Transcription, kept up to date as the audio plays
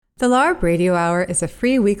The LARB Radio Hour is a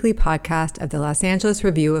free weekly podcast of the Los Angeles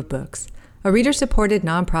Review of Books, a reader-supported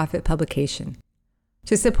nonprofit publication.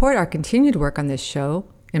 To support our continued work on this show,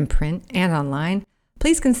 in print and online,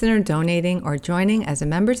 please consider donating or joining as a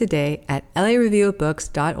member today at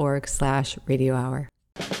lareviewofbooks.org/radio hour.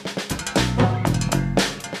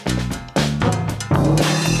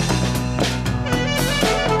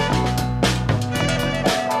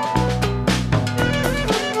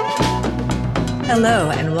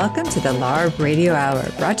 Hello, and welcome to the LARB Radio Hour,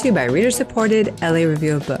 brought to you by reader-supported LA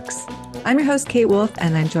Review of Books. I'm your host, Kate Wolf,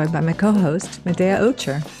 and I'm joined by my co-host, Medea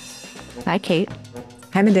Ocher. Hi, Kate.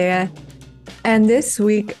 Hi, Medea. And this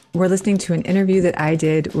week, we're listening to an interview that I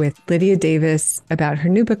did with Lydia Davis about her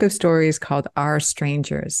new book of stories called Our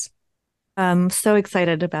Strangers. I'm so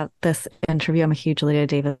excited about this interview. I'm a huge Lydia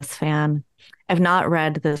Davis fan. I've not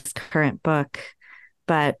read this current book,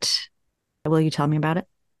 but will you tell me about it?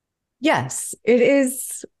 Yes, it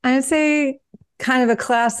is, I'd say, kind of a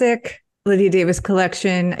classic Lydia Davis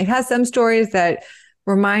collection. It has some stories that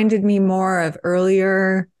reminded me more of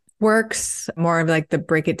earlier works, more of like the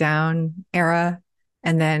Break It Down era.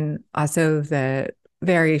 And then also the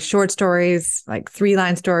very short stories, like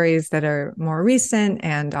 3-line stories that are more recent,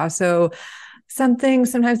 and also something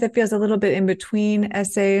sometimes that feels a little bit in between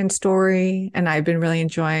essay and story. And I've been really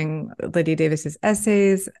enjoying Lydia Davis's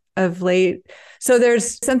essays of late. So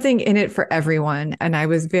there's something in it for everyone. And I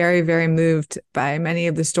was very, very moved by many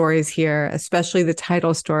of the stories here, especially the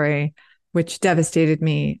title story, which devastated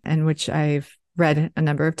me and which I've read a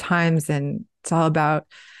number of times. And it's all about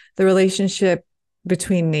the relationship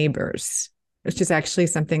between neighbors, which is actually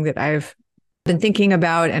something that I've been thinking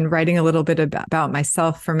about and writing a little bit about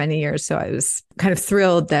myself for many years. So I was kind of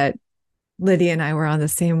thrilled that Lydia and I were on the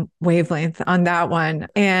same wavelength on that one.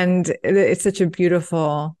 And it's such a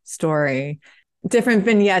beautiful story. Different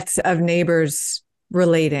vignettes of neighbors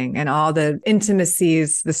relating and all the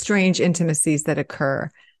intimacies, the strange intimacies that occur.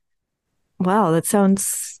 Wow, that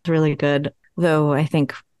sounds really good. Though I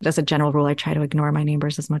think as a general rule, I try to ignore my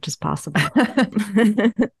neighbors as much as possible.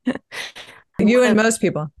 You and most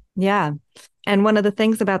people. Yeah. And one of the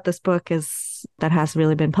things about this book is that has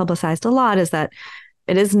really been publicized a lot is that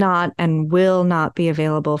it is not and will not be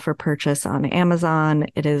available for purchase on Amazon.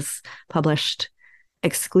 It is published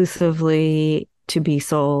exclusively to be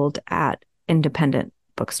sold at independent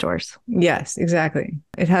bookstores. Yes, exactly.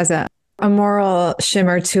 It has a moral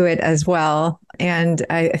shimmer to it as well. And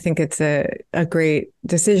I think it's a great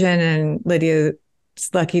decision. And Lydia's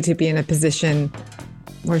lucky to be in a position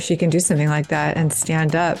where she can do something like that and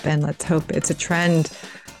stand up. And let's hope it's a trend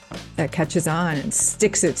that catches on and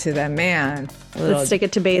sticks it to the man. Let's stick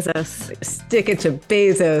it to Bezos. Stick it to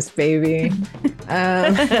Bezos, baby.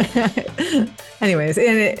 Anyways,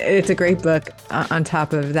 and it's a great book on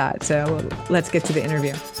top of that. So let's get to the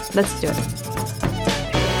interview. Let's do it.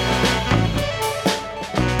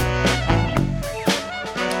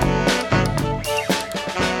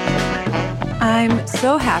 I'm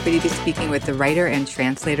so happy to be speaking with the writer and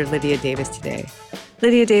translator Lydia Davis today.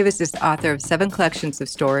 Lydia Davis is the author of 7 collections of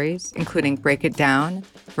stories, including Break It Down,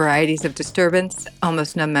 Varieties of Disturbance,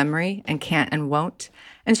 Almost No Memory, and Can't and Won't.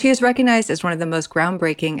 And she is recognized as one of the most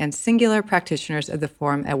groundbreaking and singular practitioners of the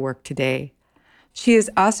form at work today. She is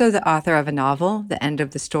also the author of a novel, The End of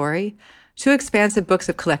the Story, 2 expansive books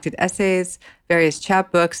of collected essays, various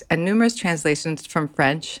chapbooks, and numerous translations from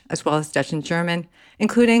French, as well as Dutch and German,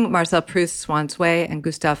 including Marcel Proust's Swann's Way and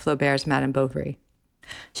Gustave Flaubert's Madame Bovary.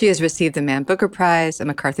 She has received the Man Booker Prize, a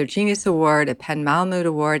MacArthur Genius Award, a Penn Malamud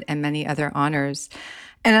Award, and many other honors.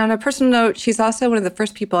 And on a personal note, she's also one of the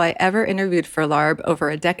first people I ever interviewed for LARB over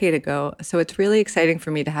a decade ago, so it's really exciting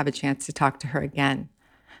for me to have a chance to talk to her again.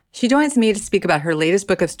 She joins me to speak about her latest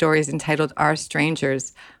book of stories entitled Our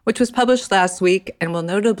Strangers, which was published last week and will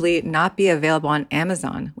notably not be available on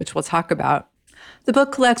Amazon, which we'll talk about. The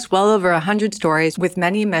book collects well over 100 stories, with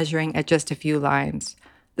many measuring at just a few lines.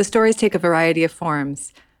 The stories take a variety of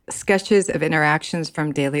forms: sketches of interactions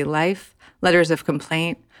from daily life, letters of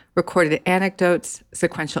complaint, recorded anecdotes,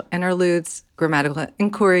 sequential interludes, grammatical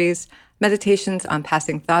inquiries, meditations on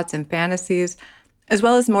passing thoughts and fantasies, as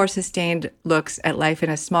well as more sustained looks at life in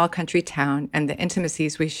a small country town and the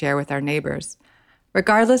intimacies we share with our neighbors.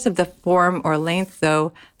 Regardless of the form or length,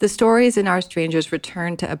 though, the stories in Our Strangers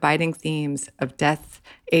return to abiding themes of death,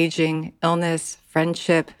 aging, illness,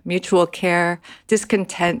 friendship, mutual care,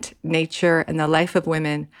 discontent, nature, and the life of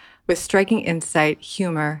women, with striking insight,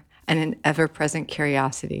 humor, and an ever-present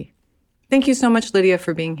curiosity. Thank you so much, Lydia,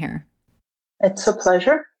 for being here. It's a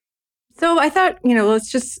pleasure. So I thought, let's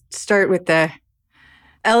just start with the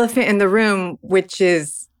elephant in the room, which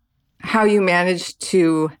is how you managed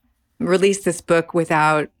to release this book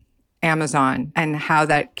without Amazon and how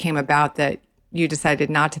that came about that you decided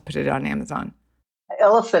not to put it on Amazon.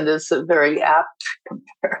 Elephant is a very apt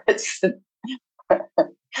comparison.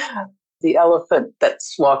 The elephant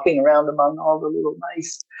that's walking around among all the little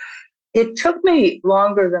mice. It took me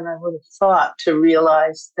longer than I would have thought to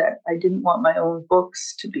realize that I didn't want my own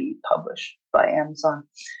books to be published by Amazon.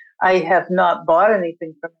 I have not bought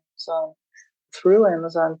anything from Amazon through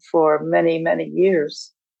Amazon for many, many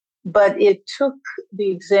years. But it took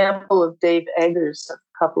the example of Dave Eggers a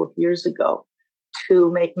couple of years ago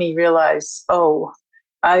to make me realize, oh,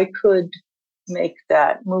 I could make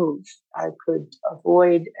that move. I could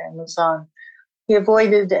avoid Amazon. He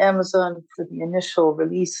avoided Amazon for the initial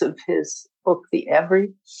release of his book, The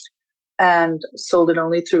Every, and sold it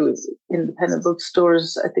only through independent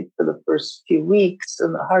bookstores, I think, for the first few weeks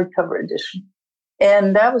in the hardcover edition.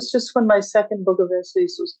 And that was just when my second book of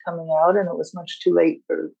essays was coming out, and it was much too late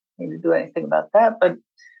for me to do anything about that. But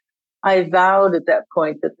I vowed at that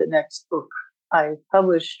point that the next book I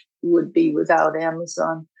published would be without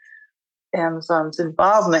Amazon's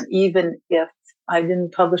involvement, even if I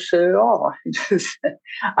didn't publish it at all.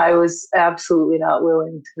 I was absolutely not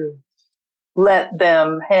willing to let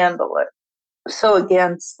them handle it. So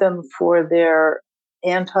against them for their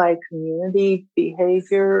anti-community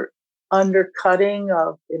behavior, undercutting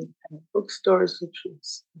of independent bookstores, which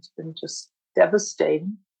has been just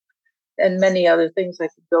devastating, and many other things I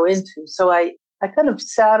could go into. So I kind of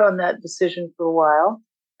sat on that decision for a while.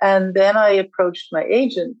 And then I approached my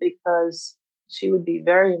agent because she would be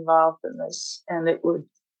very involved in this, and it would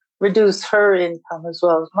reduce her income as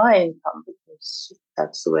well as my income, because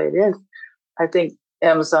that's the way it is. I think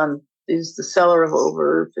Amazon is the seller of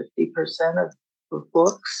over 50% of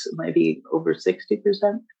books, maybe over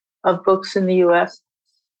 60% of books in the US.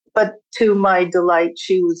 But to my delight,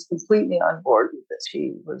 she was completely on board with this.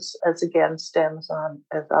 She was as against Amazon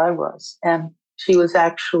as I was. And she was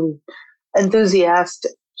actually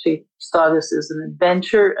enthusiastic. She saw this as an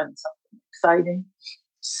adventure and something exciting.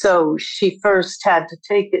 So she first had to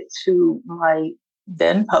take it to my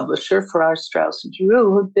then publisher, Farrar, Straus and Giroux,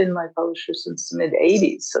 who had been my publisher since the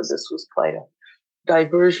mid-'80s. So this was quite a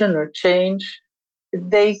diversion or change.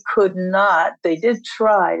 They could not, they did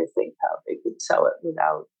try to think how they could sell it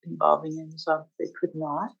without involving Amazon. They could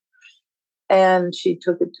not. And she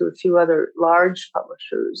took it to a few other large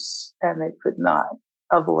publishers, and they could not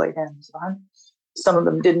avoid Amazon. Some of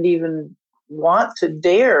them didn't even want to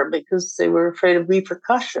dare because they were afraid of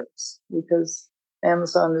repercussions, because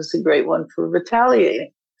Amazon is a great one for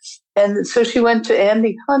retaliating. And so she went to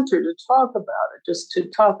Andy Hunter to talk about it, just to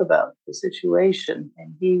talk about the situation.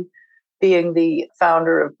 And he, being the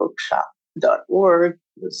founder of bookshop.org,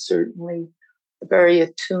 was certainly very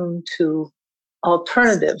attuned to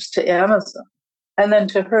alternatives to Amazon. And then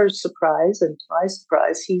to her surprise and to my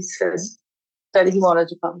surprise, he said that he wanted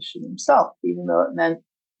to publish it himself, even though it meant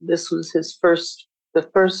this was the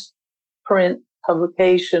first print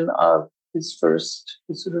publication of his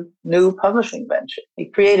sort of new publishing venture. He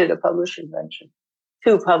created a publishing venture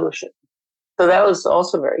to publish it. So that was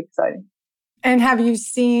also very exciting. And have you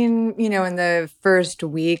seen, in the first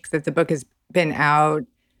week that the book has been out,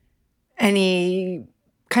 any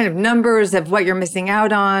kind of numbers of what you're missing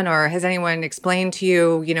out on? Or has anyone explained to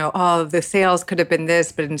you, oh, the sales could have been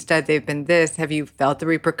this, but instead they've been this? Have you felt the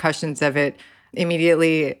repercussions of it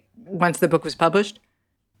immediately once the book was published?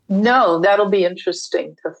 No, that'll be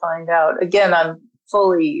interesting to find out. Again, I'm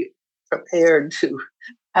fully prepared to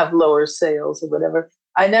have lower sales or whatever.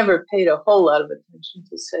 I never paid a whole lot of attention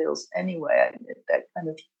to sales anyway. That kind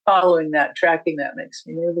of following that, tracking that makes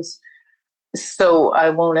me nervous. So I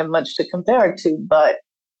won't have much to compare it to, but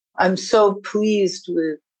I'm so pleased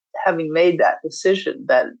with having made that decision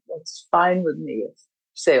that it's fine with me if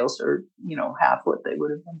sales are, half what they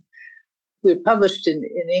would have been. We were published in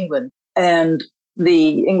England, and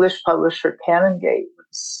the English publisher Canongate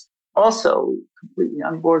was also completely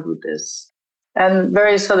on board with this. And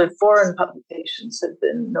various other foreign publications have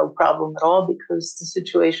been no problem at all because the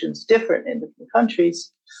situation's different in different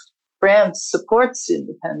countries. France supports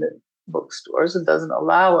independent bookstores and doesn't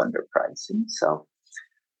allow underpricing. So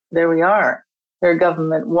there we are. Their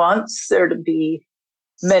government wants there to be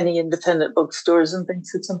many independent bookstores and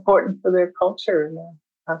thinks it's important for their culture and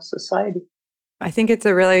their society. I think it's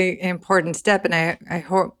a really important step, and I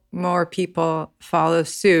hope more people follow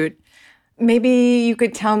suit. Maybe you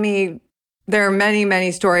could tell me, there are many,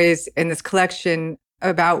 many stories in this collection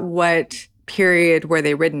about what period were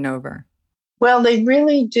they written over? Well, they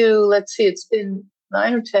really do. Let's see, it's been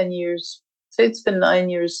 9 or 10 years. Say it's been 9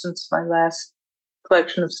 years since my last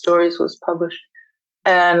collection of stories was published.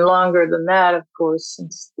 And longer than that, of course,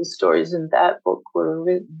 since the stories in that book were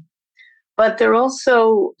written. But they're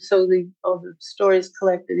also, so all the stories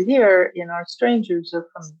collected here in Our Strangers are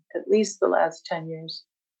from at least the last 10 years.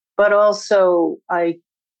 But also, I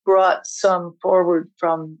brought some forward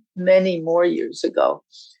from many more years ago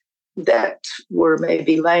that were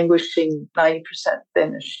maybe languishing 90%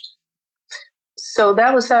 finished. So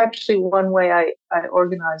that was actually one way I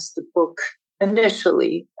organized the book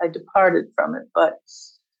initially. I departed from it, but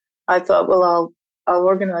I thought, well, I'll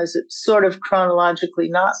organize it sort of chronologically,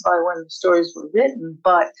 not by when the stories were written,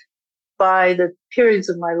 but by the periods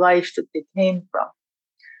of my life that they came from.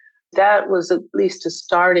 That was at least a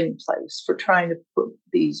starting place for trying to put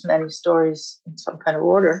these many stories in some kind of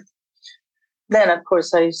order. Then, of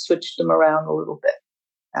course, I switched them around a little bit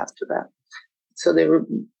after that. So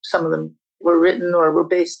some of them were written or were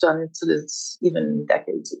based on incidents even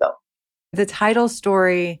decades ago. The title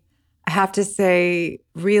story, I have to say,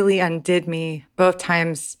 really undid me both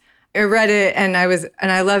times. I read it and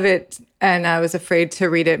I love it. And I was afraid to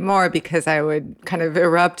read it more because I would kind of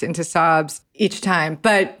erupt into sobs each time.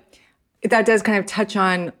 But that does kind of touch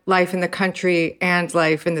on life in the country and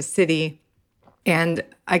life in the city. And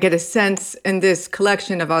I get a sense in this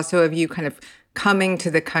collection of you kind of coming to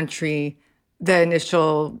the country, the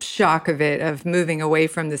initial shock of it, of moving away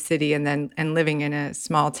from the city and living in a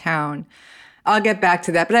small town. I'll get back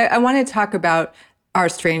to that. But I want to talk about Our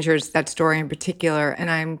Strangers, that story in particular.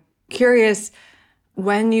 And I'm curious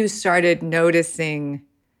when you started noticing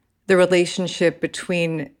the relationship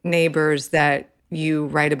between neighbors that you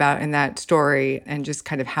write about in that story and just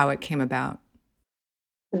kind of how it came about.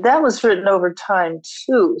 That was written over time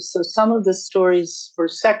too. So some of the stories or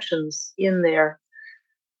sections in there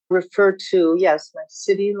refer to, yes, my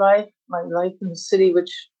city life, my life in the city,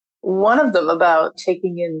 which one of them about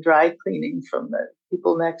taking in dry cleaning from the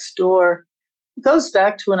people next door goes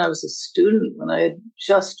back to when I was a student, when I had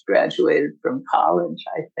just graduated from college,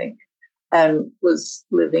 I think, and was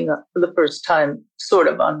living for the first time sort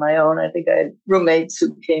of on my own. I think I had roommates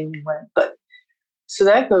who came and went, but so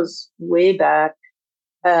that goes way back.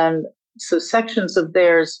 And so sections of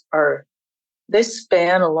theirs they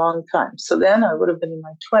span a long time. So then I would have been in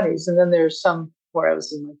my 20s. And then there's some where I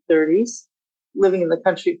was in my 30s, living in the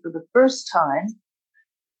country for the first time.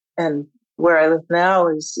 And where I live now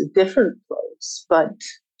is a different place. But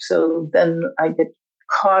so then I get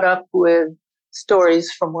caught up with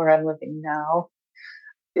stories from where I'm living now.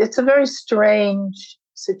 It's a very strange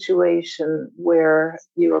situation where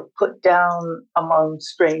you are put down among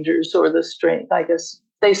strangers, or I guess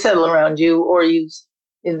they settle around you or you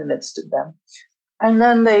in the midst of them. And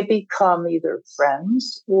then they become either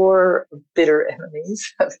friends or bitter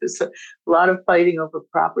enemies. There's a lot of fighting over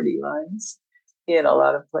property lines in a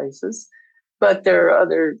lot of places. But there are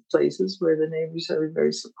other places where the neighbors are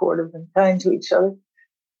very supportive and kind to each other.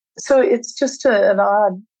 So it's just an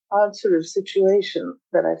odd sort of situation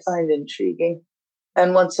that I find intriguing.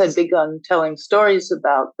 And once I'd begun telling stories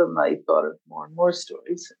about them, I thought of more and more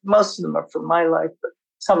stories. Most of them are from my life, but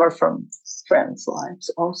some are from friends'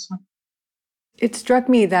 lives also. It struck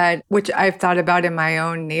me that, which I've thought about in my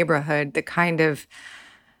own neighborhood, the kind of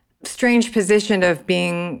strange position of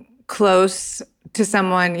being close to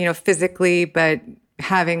someone, physically, but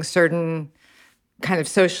having certain kind of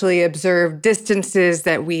socially observed distances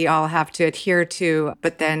that we all have to adhere to.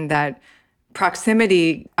 But then that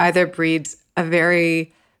proximity either breeds a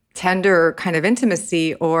very tender kind of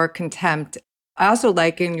intimacy or contempt. I also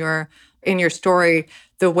like in your story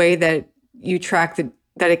the way that you track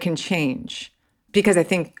that it can change, because I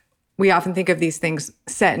think we often think of these things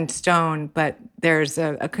set in stone, but there's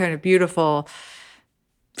a kind of beautiful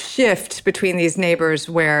shift between these neighbors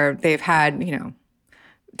where they've had,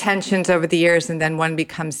 tensions over the years, and then one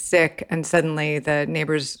becomes sick, and suddenly the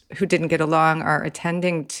neighbors who didn't get along are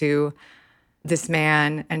attending to this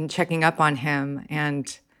man and checking up on him.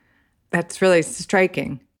 And that's really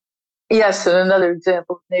striking. Yes, and another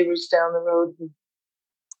example, neighbors down the road who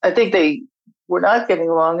I think they were not getting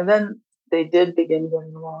along, and then they did begin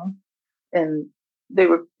getting along, and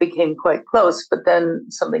became quite close. But then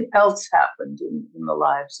something else happened in the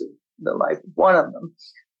life of one of them,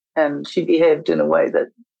 and she behaved in a way that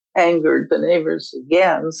angered the neighbors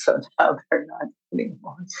again. So now they're not getting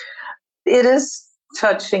along. It is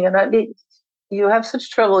touching, and you have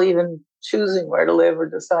such trouble even choosing where to live or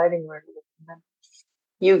deciding where to live.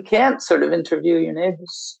 You can't sort of interview your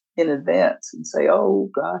neighbors in advance and say,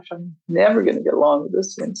 oh gosh, I'm never going to get along with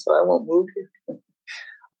this one, so I won't move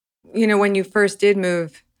here. When you first did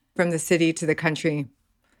move from the city to the country,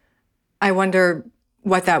 I wonder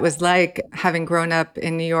what that was like, having grown up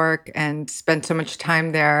in New York and spent so much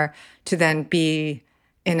time there, to then be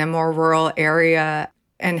in a more rural area,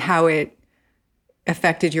 and how it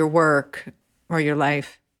affected your work or your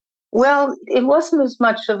life? Well, it wasn't as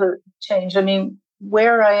much of a change. I mean,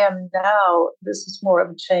 where I am now, this is more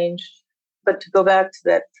of a change. But to go back to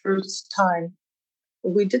that first time,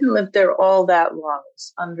 we didn't live there all that long. It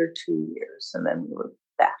was under 2 years, and then we were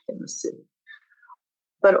back in the city.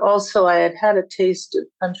 But also, I had had a taste of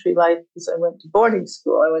country life because I went to boarding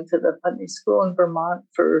school. I went to the Putney School in Vermont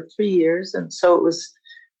for 3 years, and so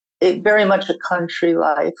it very much a country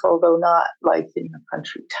life, although not life in a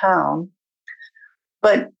country town.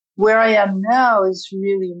 But where I am now is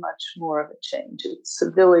really much more of a change. It's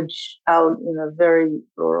a village out in a very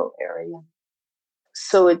rural area.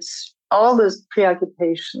 So it's all those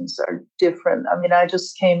preoccupations are different. I mean, I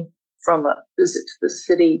just came from a visit to the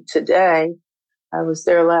city today. I was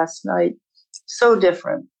there last night. So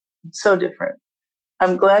different, so different.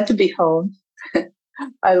 I'm glad to be home.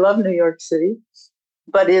 I love New York City,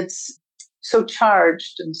 but it's so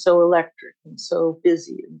charged and so electric and so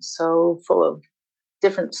busy and so full of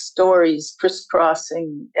different stories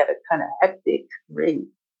crisscrossing at a kind of hectic rate.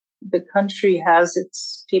 The country has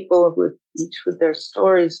its people with each with their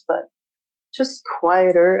stories, but just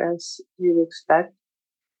quieter as you'd expect.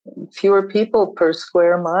 Fewer people per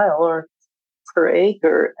square mile or per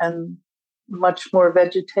acre, and much more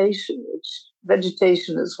vegetation, which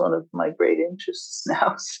vegetation is one of my great interests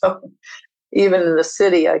now. So even in the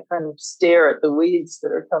city, I kind of stare at the weeds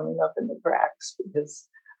that are coming up in the cracks because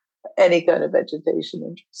any kind of vegetation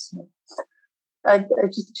interests me.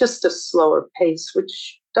 Just a slower pace,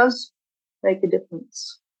 which does make a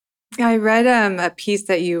difference. I read a piece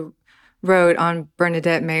that you wrote on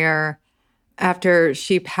Bernadette Mayer after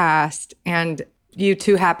she passed, and you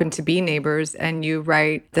two happened to be neighbors, and you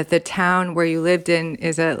write that the town where you lived in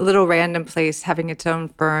is a little random place having its own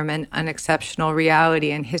firm and unexceptional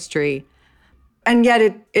reality and history. And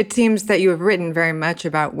yet it seems that you have written very much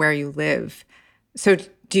about where you live. So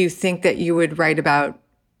do you think that you would write about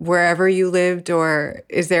wherever you lived, or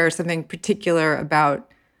is there something particular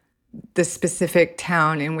about the specific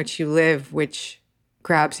town in which you live which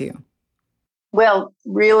grabs you? Well,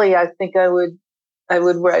 really, I think I would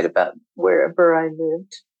write about wherever I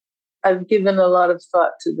lived. I've given a lot of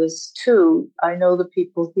thought to this too. I know the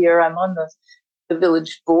people here. I'm on the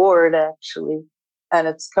village board actually, and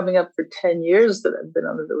it's coming up for 10 years that I've been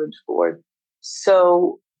on the village board.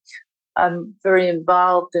 So I'm very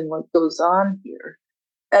involved in what goes on here.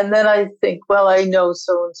 And then I think, well, I know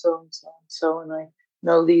so and so and so and so, and I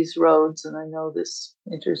know these roads and I know this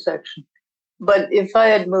intersection. But if I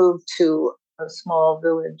had moved to a small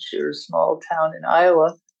village or a small town in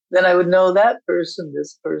Iowa, then I would know that person,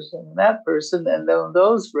 this person, and that person, and know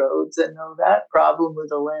those roads, and know that problem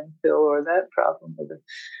with a landfill or that problem with a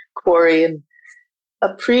quarry, and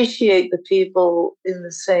appreciate the people in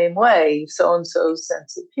the same way. So and so's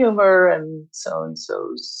sense of humor, and so and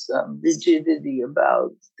so's rigidity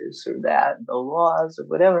about this or that, the laws or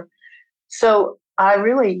whatever. So I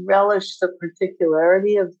really relish the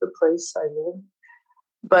particularity of the place I live,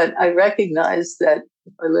 but I recognize that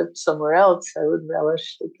if I lived somewhere else, I would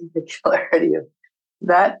relish the particularity of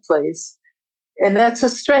that place. And that's a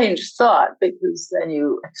strange thought because then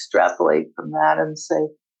you extrapolate from that and say,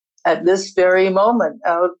 at this very moment,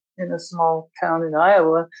 out in a small town in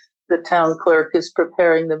Iowa, the town clerk is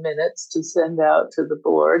preparing the minutes to send out to the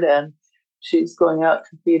board, and she's going out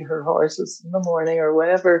to feed her horses in the morning or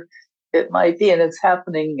whatever it might be. And it's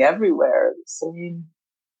happening everywhere. The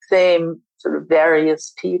same sort of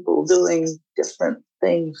various people doing different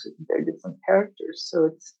things. They're different characters. So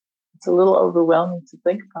it's a little overwhelming to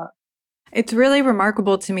think about. It's really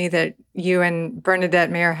remarkable to me that you and Bernadette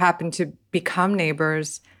Mayer happened to become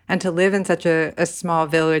neighbors and to live in such a small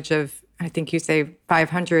village of, I think you say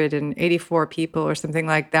 584 people or something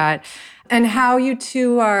like that. And how you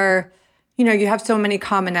two are, you have so many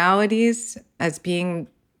commonalities as being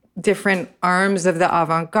different arms of the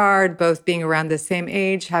avant-garde, both being around the same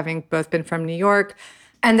age, having both been from New York,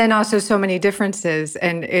 and then also so many differences.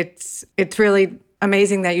 And it's really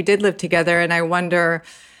amazing that you did live together. And I wonder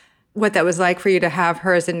what that was like for you to have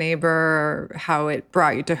her as a neighbor, or how it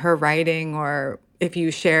brought you to her writing, or if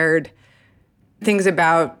you shared things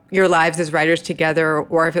about your lives as writers together,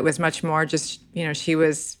 or if it was much more just, she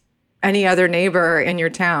was any other neighbor in your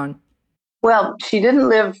town. Well, she didn't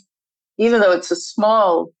live, even though it's a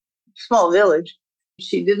small village,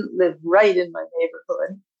 she didn't live right in my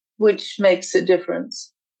neighborhood, which makes a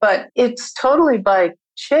difference. But it's totally by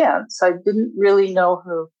chance. I didn't really know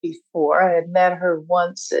her before. I had met her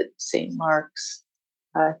once at St. Mark's,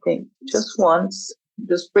 I think just once,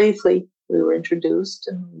 just briefly. We were introduced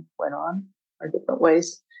and we went on our different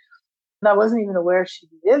ways. And I wasn't even aware she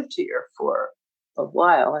lived here for a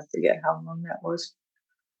while. I forget how long that was.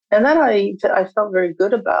 And then I felt very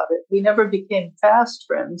good about it. We never became fast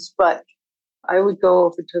friends, but I would go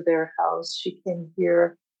over to their house. She came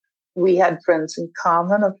here. We had friends in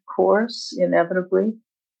common, of course, inevitably.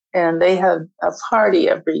 And they had a party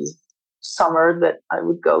every summer that I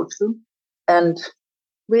would go to. And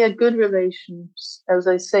we had good relations. As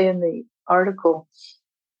I say in the article,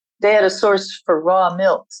 they had a source for raw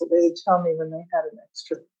milk. So they would tell me when they had an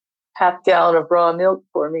extra half gallon of raw milk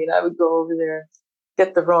for me, and I would go over there,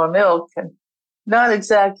 get the raw milk, and not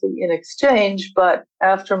exactly in exchange, but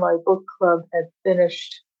after my book club had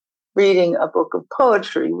finished reading a book of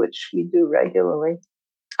poetry, which we do regularly,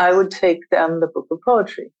 I would take them the book of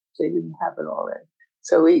poetry. They didn't have it already.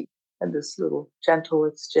 So we had this little gentle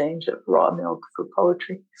exchange of raw milk for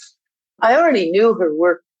poetry. I already knew her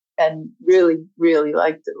work and really, really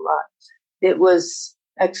liked it a lot. It was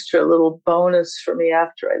extra little bonus for me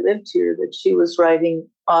after I lived here that she was writing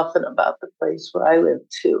often about the place where I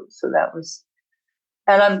lived too. So that was,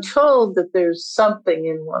 and I'm told that there's something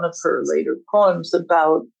in one of her later poems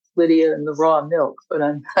about Lydia and the raw milk, but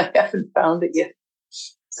I haven't found it yet.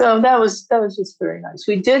 So that was just very nice.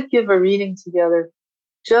 We did give a reading together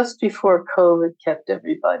just before COVID kept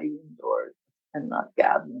everybody indoors and not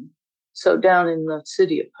gathering. So down in the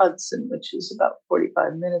city of Hudson, which is about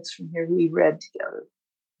 45 minutes from here, we read together.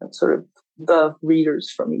 That's sort of the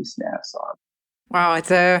readers from East Nassau. Wow,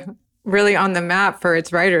 it's really on the map for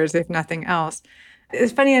its writers, if nothing else.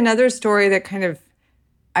 It's funny, another story that kind of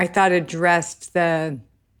I thought addressed the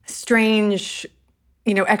strange,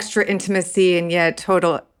 extra intimacy and yet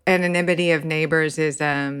total anonymity of neighbors is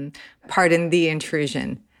Pardon the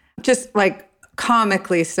Intrusion. Just like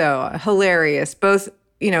comically so, hilarious, both,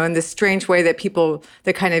 in this strange way that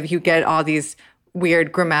you get all these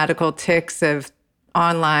weird grammatical tics of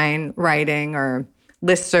online writing or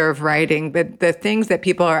listserv writing, but the things that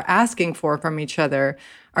people are asking for from each other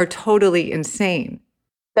are totally insane.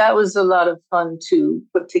 That was a lot of fun to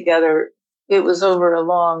put together. It was over a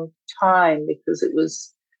long time because it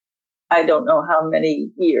was, I don't know how many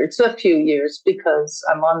years, a few years, because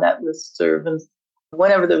I'm on that listserv. And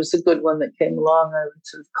whenever there was a good one that came along, I would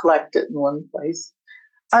sort of collect it in one place.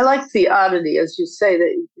 I like the oddity, as you say,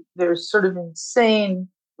 that there's sort of insane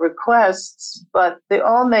requests, but they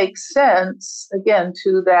all make sense, again,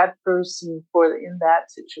 to that person in that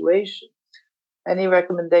situation. Any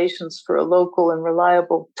recommendations for a local and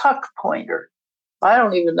reliable tuck pointer? I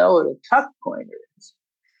don't even know what a tuck pointer is.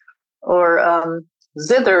 Or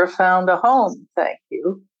zither found a home, thank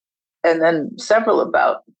you. And then several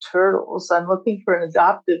about the turtles. I'm looking for an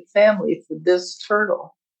adoptive family for this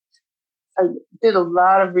turtle. I did a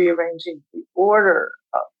lot of rearranging the order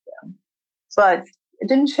of them, but it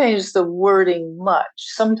didn't change the wording much.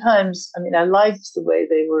 Sometimes, I liked the way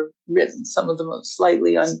they were written, some of them were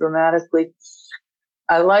slightly ungrammatically.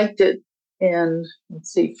 I liked it in,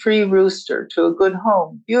 free rooster to a good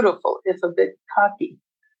home, beautiful, if a bit cocky.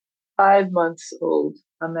 5 months old,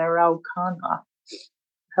 Americana.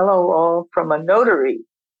 Hello all from a notary.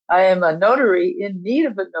 I am a notary in need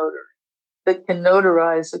of a notary that can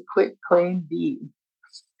notarize a quit claim deed.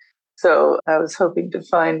 So I was hoping to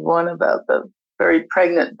find one about the very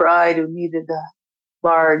pregnant bride who needed a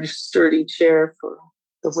large, sturdy chair for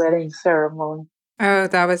the wedding ceremony. Oh,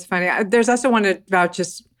 that was funny. There's also one about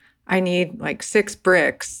I need like 6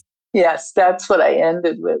 bricks. Yes, that's what I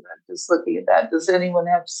ended with. I'm just looking at that. Does anyone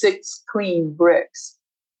have 6 clean bricks?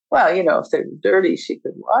 Well, if they're dirty, she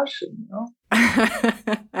could wash them,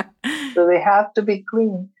 So they have to be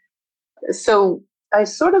clean. So I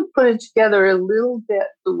sort of put it together a little bit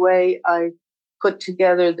the way I put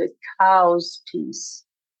together the cows piece,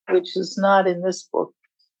 which is not in this book,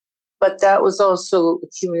 but that was also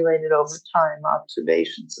accumulated over time,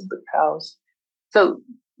 observations of the cows. So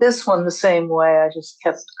this one, the same way, I just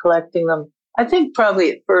kept collecting them. I think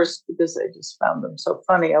probably at first, because I just found them so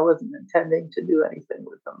funny, I wasn't intending to do anything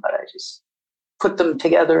with them, but I just put them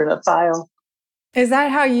together in a file. Is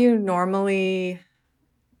that how you normally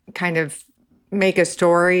kind of make a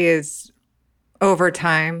story, is over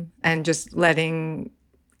time and just letting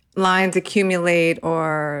lines accumulate?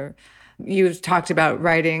 Or you talked about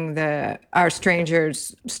writing Our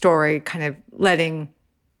Stranger's story, kind of letting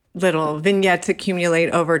little vignettes accumulate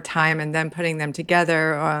over time and then putting them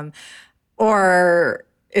together? Or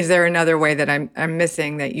is there another way that I'm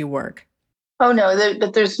missing that you work? Oh, no,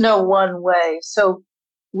 but there's no one way. So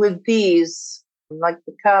with these, like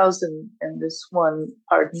the cows and this one,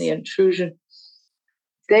 Pardon the Intrusion,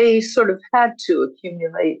 they sort of had to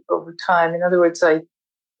accumulate over time. In other words,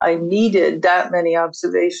 I needed that many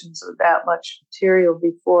observations of that much material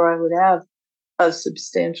before I would have a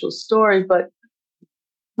substantial story. But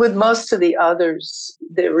With most of the others,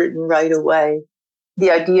 they're written right away. The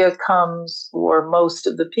idea comes, or most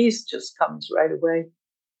of the piece just comes right away.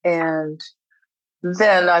 And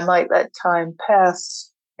then I might let time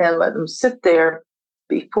pass and let them sit there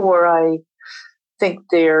before I think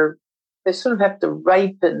they sort of have to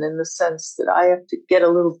ripen, in the sense that I have to get a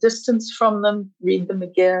little distance from them, read them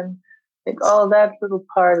again, think, oh, that little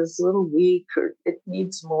part is a little weak, or it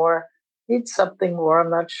needs more, needs something more, I'm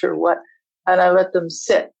not sure what. And I let them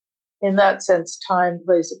sit. In that sense, time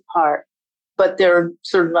plays a part. But they're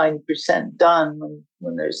sort of 90% done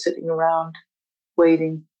when they're sitting around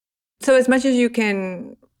waiting. So as much as you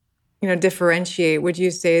can, differentiate, would you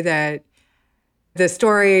say that the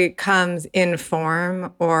story comes in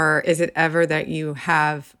form, or is it ever that you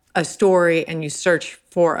have a story and you search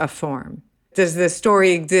for a form? Does the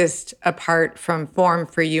story exist apart from form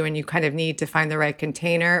for you and you kind of need to find the right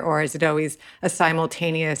container, or is it always a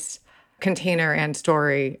simultaneous container and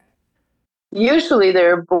story? Usually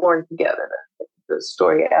they're born together. The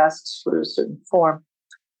story asks for a certain form,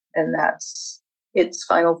 and that's its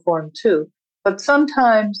final form too. But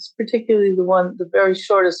sometimes, particularly the very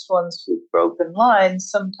shortest ones with broken lines,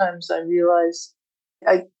 sometimes I realize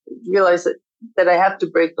that I have to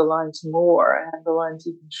break the lines more. I have the lines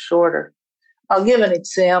even shorter. I'll give an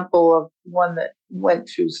example of one that went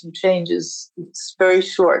through some changes. It's very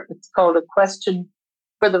short. It's called A Question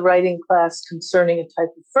for the Writing Class Concerning a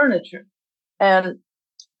Type of Furniture. And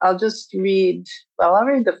I'll read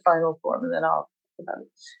the final form and then I'll talk about it.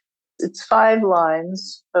 It's 5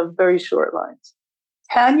 lines of very short lines.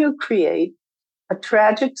 Can you create a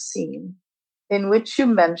tragic scene in which you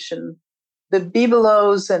mention the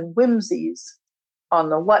bibelots and whimsies on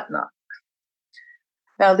the whatnot?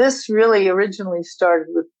 Now, this really originally started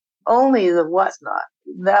with only the whatnot.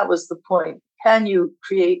 That was the point. Can you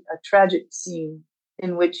create a tragic scene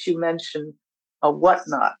in which you mention a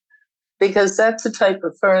whatnot? Because that's the type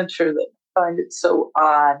of furniture that I find it so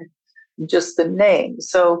odd, just the name.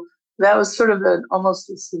 So that was sort of almost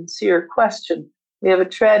a sincere question. We have a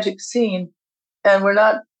tragic scene, and we're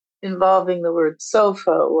not involving the word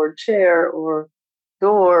sofa or chair or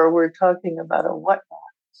door. We're talking about a whatnot.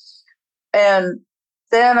 And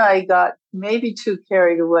then I got maybe too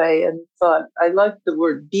carried away and thought I liked the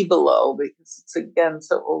word bibelot because it's, again,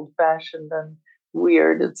 so old-fashioned and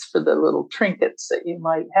weird. It's for the little trinkets that you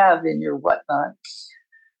might have in your whatnot.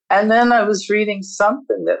 And then I was reading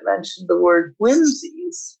something that mentioned the word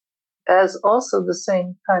whimsies as also the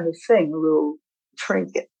same kind of thing, a little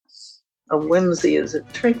trinket. A whimsy is a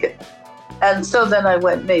trinket. And so then I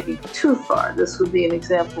went maybe too far. This would be an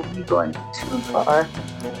example of me going too far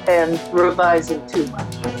and revising too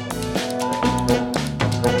much.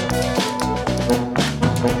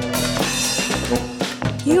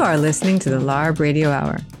 You are listening to the LARB Radio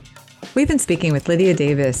Hour. We've been speaking with Lydia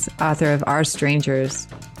Davis, author of Our Strangers.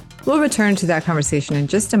 We'll return to that conversation in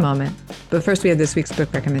just a moment, but first we have this week's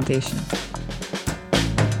book recommendation.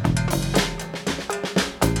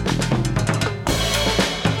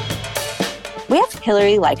 We have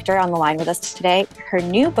Hillary Leichter on the line with us today. Her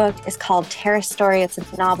new book is called Terrace Story. It's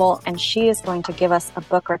a novel, and she is going to give us a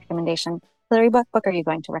book recommendation. Hillary, what book are you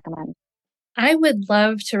going to recommend? I would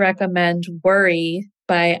love to recommend Worry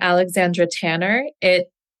by Alexandra Tanner.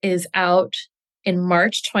 It is out in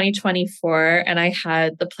March 2024, and I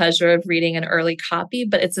had the pleasure of reading an early copy,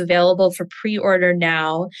 but it's available for pre-order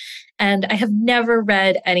now, and I have never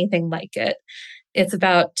read anything like it. It's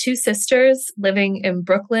about 2 sisters living in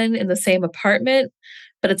Brooklyn in the same apartment,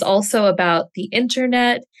 but it's also about the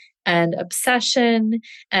internet and obsession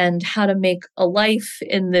and how to make a life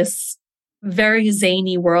in this very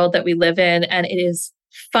zany world that we live in. And it is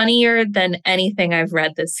funnier than anything I've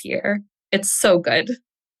read this year. It's so good.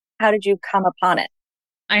 How did you come upon it?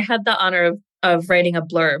 I had the honor of writing a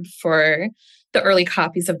blurb for the early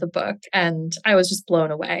copies of the book, and I was just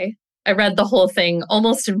blown away. I read the whole thing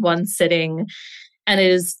almost in one sitting, and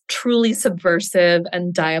it is truly subversive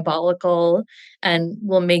and diabolical and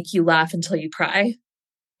will make you laugh until you cry.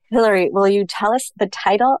 Hillary, will you tell us the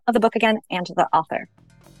title of the book again and the author?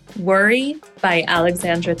 Worry by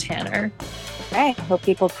Alexandra Tanner. All right, I hope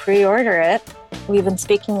people pre-order it. We've been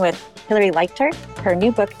speaking with Hillary Leichter. Her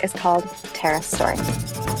new book is called Terrace Story.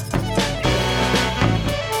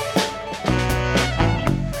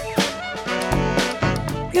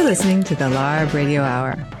 You're listening to the LARB Radio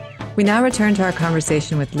Hour. We now return to our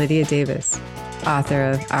conversation with Lydia Davis,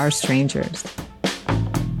 author of Our Strangers.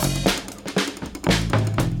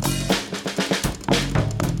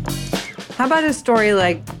 How about a story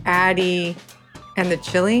like Addie and the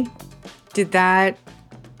Chili? Did that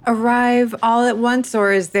arrive all at once,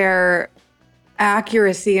 or is there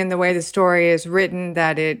accuracy in the way the story is written,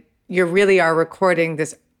 that you really are recording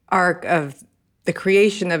this arc of the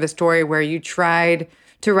creation of a story where you tried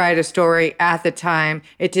to write a story at the time,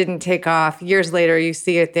 it didn't take off. Years later, you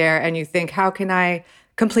see it there and you think, how can I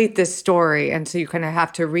complete this story? And so you kind of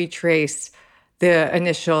have to retrace the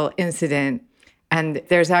initial incident. And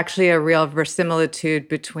there's actually a real verisimilitude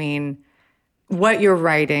between what you're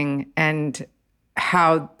writing and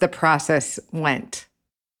how the process went.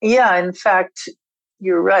 Yeah, in fact,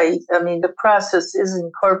 you're right. I mean, the process is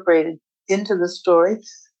incorporated into the story.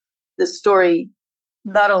 The story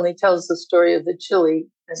not only tells the story of the Chile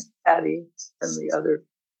and Patty and the other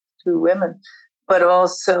two women, but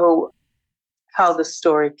also how the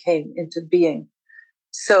story came into being.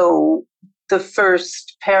 So the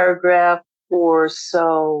first paragraph or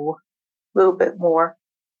so, a little bit more,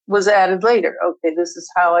 was added later. Okay, this is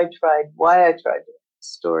how I tried, why I tried to write the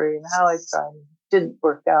story, and how I tried. It didn't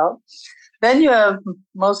work out. Then you have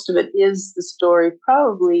most of it is the story,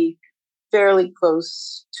 probably fairly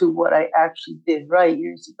close to what I actually did write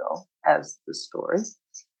years ago as the story.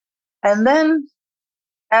 And then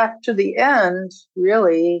after the end,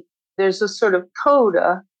 really, there's a sort of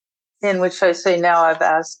coda in which I say, now I've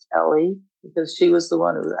asked Ellie, because she was the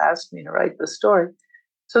one who asked me to write the story.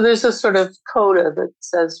 So there's a sort of coda that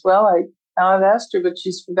says, well, now I've asked her, but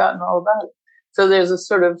she's forgotten all about it. So there's a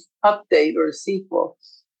sort of update or a sequel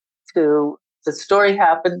to the story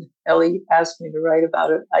happened. Ellie asked me to write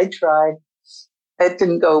about it. I tried. It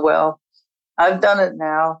didn't go well. I've done it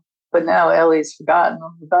now, but now Ellie's forgotten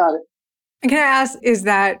all about it. And can I ask, is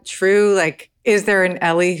that true? Like, is there an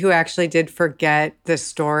Ellie who actually did forget the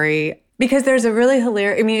story? Because there's a really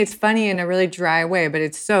hilarious, I mean, it's funny in a really dry way, but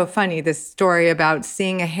it's so funny, this story about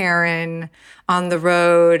seeing a heron on the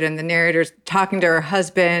road and the narrator's talking to her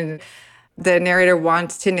husband. The narrator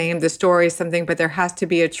wants to name the story something, but there has to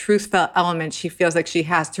be a truthful element. She feels like she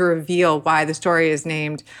has to reveal why the story is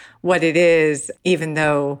named what it is, even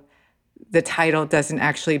though the title doesn't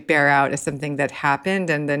actually bear out as something that happened.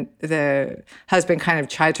 And then the husband kind of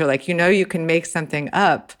chides her, like, you can make something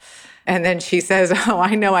up. And then she says, oh,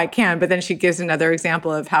 I know I can. But then she gives another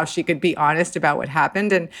example of how she could be honest about what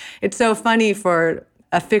happened. And it's so funny for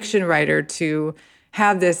a fiction writer to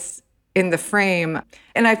have this in the frame.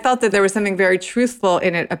 And I felt that there was something very truthful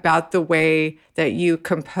in it about the way that you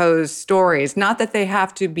compose stories. Not that they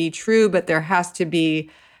have to be true, but there has to be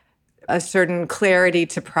a certain clarity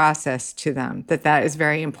to process to them, that is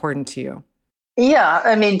very important to you. Yeah,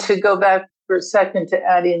 I mean, to go back for a second to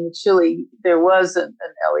Addie in the Chile, there was an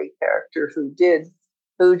Ellie character who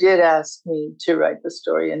did ask me to write the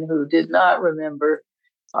story and who did not remember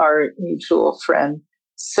our mutual friend.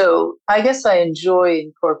 So I guess I enjoy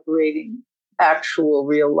incorporating actual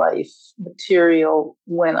real life material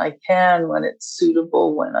when I can, when it's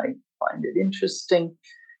suitable, when I find it interesting,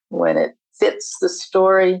 when it fits the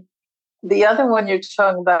story. The other one you're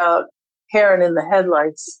talking about, Heron in the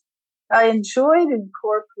Headlights, I enjoyed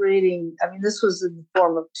incorporating, I mean, this was in the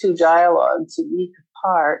form of two dialogues a week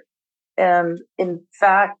apart. And in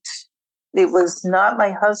fact, it was not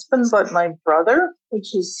my husband, but my brother,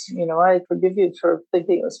 which is, I forgive you for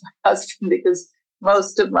thinking it was my husband because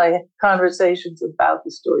most of my conversations about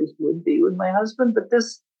the stories would be with my husband. But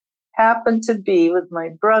this happened to be with my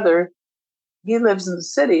brother. He lives in the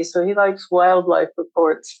city, so he likes wildlife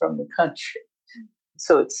reports from the country.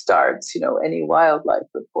 So it starts, any wildlife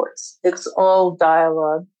reports. It's all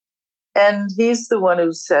dialogue. And he's the one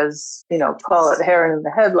who says, call it Heron in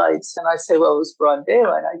the Headlights. And I say, well, it was broad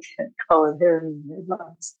daylight. I can't call it Heron in the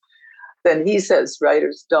Headlights. Then he says,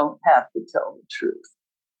 writers don't have to tell the truth.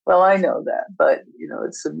 Well, I know that, but,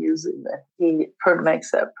 it's amusing that he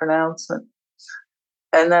makes that pronouncement.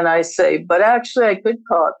 And then I say, but actually I could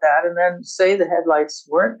call it that. And then say the headlights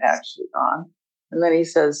weren't actually on. And then he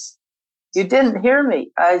says, you didn't hear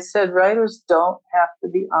me. I said, writers don't have to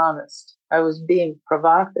be honest. I was being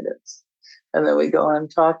provocative. And then we go on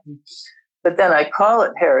talking. But then I call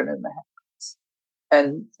it Heron in the Headlights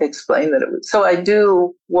and explain that it was. So I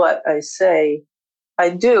do what I say. I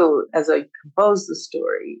do, as I compose the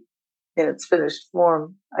story in its finished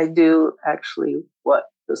form, I do actually what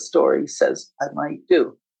the story says I might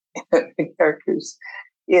do. The characters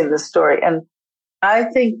in the story. And I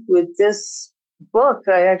think with this book,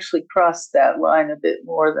 I actually crossed that line a bit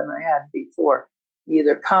more than I had before,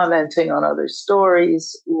 either commenting on other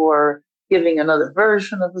stories or giving another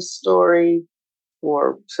version of the story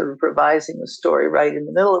or sort of revising the story right in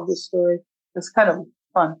the middle of the story. It's kind of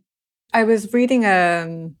fun. I was reading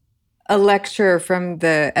a lecture from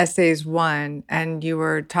the Essays One, and you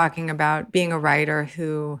were talking about being a writer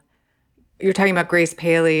who you're talking about Grace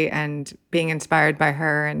Paley and being inspired by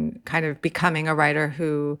her and kind of becoming a writer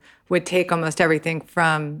who would take almost everything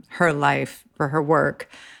from her life for her work.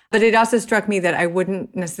 But it also struck me that I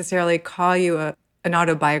wouldn't necessarily call you an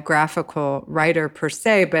autobiographical writer per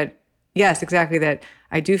se, but yes, exactly that.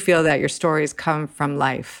 I do feel that your stories come from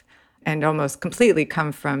life and almost completely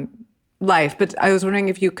come from life. But I was wondering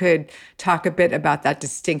if you could talk a bit about that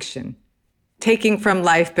distinction, taking from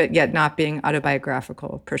life, but yet not being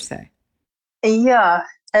autobiographical per se. Yeah,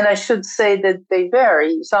 and I should say that they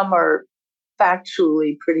vary. Some are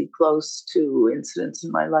factually pretty close to incidents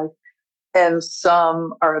in my life, and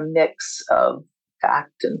some are a mix of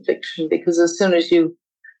fact and fiction, because as soon as you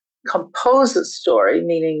compose a story,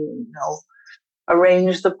 meaning,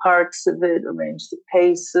 arrange the parts of it, arrange the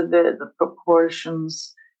pace of it, the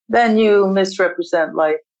proportions, then you misrepresent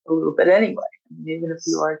life a little bit anyway. Even if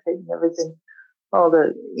you are taking everything, all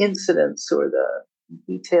the incidents or the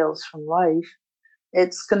details from life,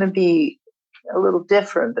 it's going to be a little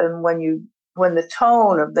different. And when the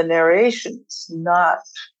tone of the narration is not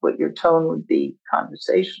what your tone would be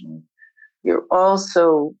conversationally, you're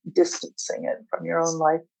also distancing it from your own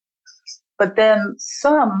life. But then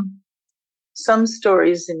some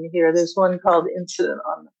stories in here, there's one called Incident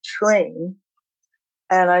on the Train,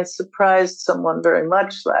 and I surprised someone very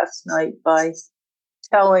much last night by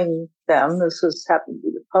telling them, this was happened to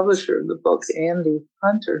be the publisher of the book, Andy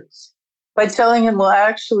Hunter, by telling him, well,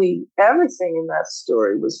 actually, everything in that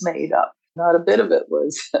story was made up. Not a bit of it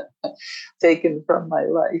was taken from my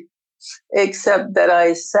life, except that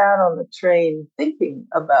I sat on the train thinking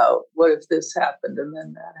about what if this happened and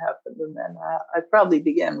then that happened. And then I probably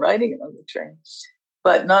began writing it on the train,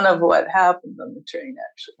 but none of what happened on the train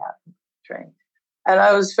actually happened on the train. And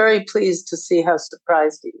I was very pleased to see how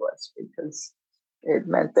surprised he was, because it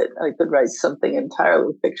meant that I could write something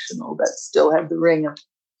entirely fictional that still had the ring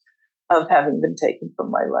of having been taken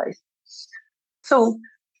from my life. So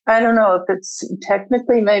I don't know if it's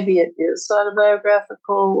technically, maybe it is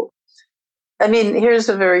autobiographical. I mean, here's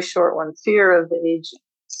a very short one. Fear of aging.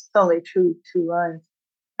 It's only two lines.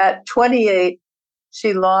 At 28,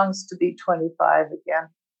 she longs to be 25 again.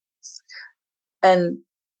 And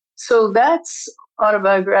so that's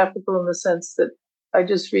autobiographical in the sense that I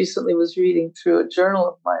just recently was reading through a journal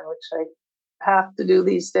of mine, which I have to do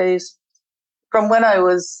these days, from when I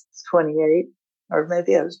was 28, or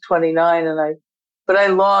maybe I was 29, but I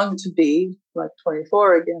longed to be like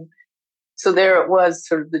 24 again. So there it was,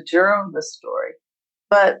 sort of the germ of the story.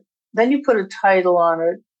 But then you put a title on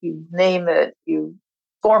it, you name it, you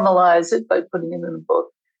formalize it by putting it in a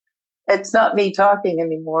book. It's not me talking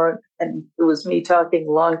anymore, and it was me talking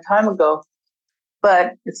a long time ago,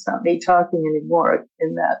 but it's not me talking anymore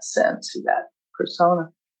in that sense, that persona.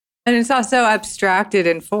 And it's also abstracted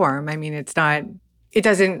in form. I mean, it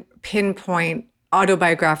doesn't pinpoint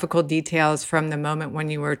autobiographical details from the moment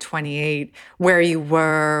when you were 28, where you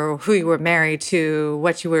were, who you were married to,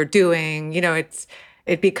 what you were doing.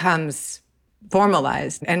 It becomes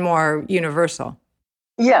formalized and more universal.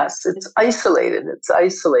 Yes, it's isolated. It's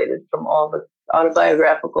isolated from all the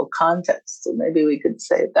autobiographical context. So maybe we could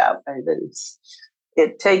say it that way, that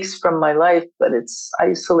it takes from my life, but it's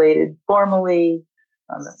isolated formally.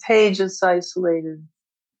 On the page, it's isolated.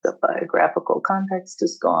 The biographical context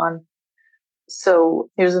is gone. So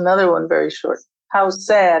here's another one, very short. How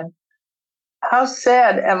sad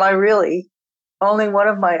am I really? Only one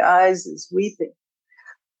of my eyes is weeping.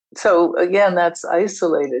 So again, that's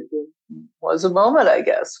isolated. It was a moment, I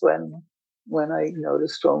guess, when I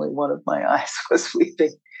noticed only one of my eyes was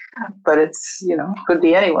weeping. But it's, could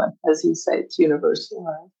be anyone. As you say, it's universal.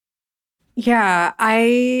 Right? Yeah,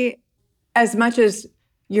 as much as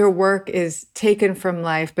your work is taken from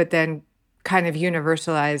life, but then kind of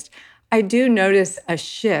universalized, I do notice a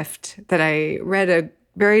shift that I read a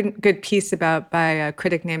very good piece about by a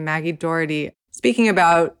critic named Maggie Doherty, speaking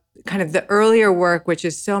about kind of the earlier work, which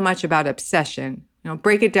is so much about obsession.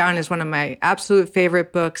 Break It Down is one of my absolute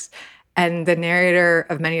favorite books. And the narrator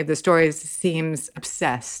of many of the stories seems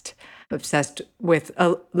obsessed with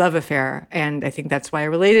a love affair. And I think that's why I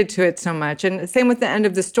related to it so much. And same with the end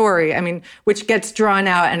of the story, which gets drawn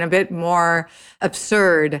out and a bit more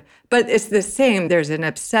absurd. But it's the same. There's an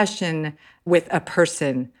obsession with a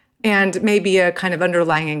person and maybe a kind of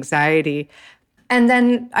underlying anxiety. And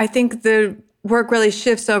then I think the work really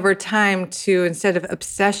shifts over time to, instead of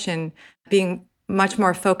obsession, being much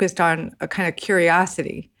more focused on a kind of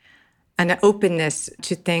curiosity and an openness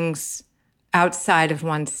to things outside of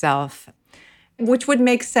oneself, which would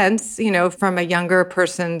make sense, from a younger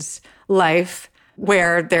person's life.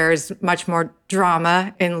 where there's much more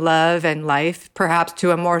drama in love and life, perhaps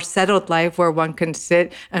to a more settled life where one can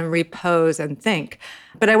sit and repose and think.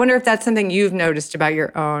 But I wonder if that's something you've noticed about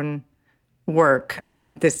your own work,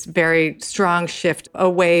 this very strong shift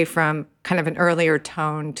away from kind of an earlier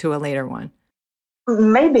tone to a later one.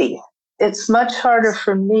 Maybe. It's much harder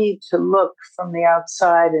for me to look from the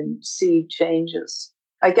outside and see changes.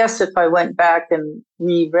 I guess if I went back and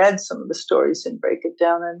reread some of the stories and break it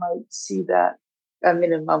down, I might see that. I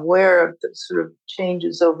mean, I'm aware of the sort of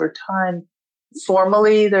changes over time.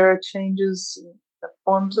 Formally, there are changes in the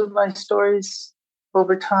forms of my stories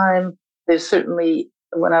over time. There's certainly,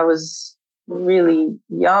 when I was really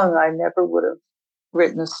young, I never would have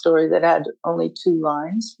written a story that had only 2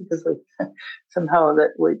 lines because somehow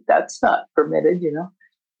that's not permitted,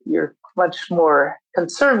 You're much more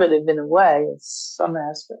conservative in a way in some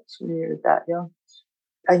aspects when you're that young.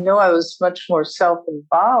 I know I was much more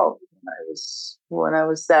self-involved when I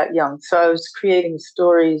was that young. So I was creating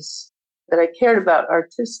stories that I cared about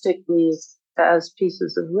artistically as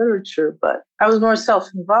pieces of literature, but I was more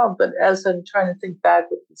self-involved. But as I'm trying to think back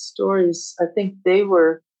with the stories, I think they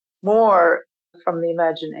were more from the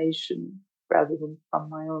imagination rather than from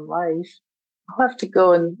my own life. I'll have to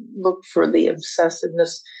go and look for the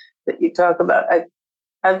obsessiveness that you talk about.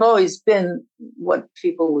 I've always been what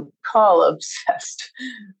people would call obsessed,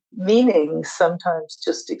 meaning sometimes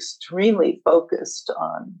just extremely focused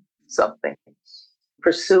on something,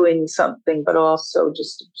 pursuing something, but also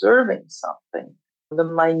just observing something, the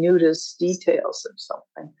minutest details of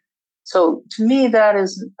something. So to me, that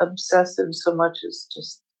isn't obsessive so much as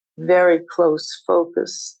just very close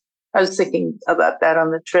focus. I was thinking about that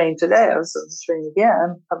on the train today. I was on the train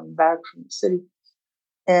again, coming back from the city.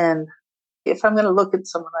 And if I'm going to look at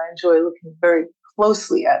someone, I enjoy looking very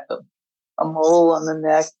closely at them. A mole on the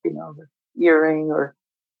neck, the earring or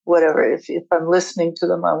whatever. If I'm listening to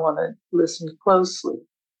them, I want to listen closely.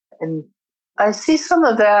 And I see some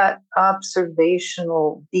of that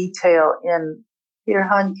observational detail in Peter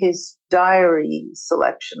Handke's diary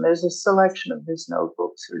selection. There's a selection of his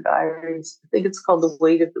notebooks or diaries. I think it's called The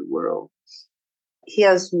Weight of the World. He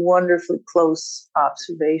has wonderfully close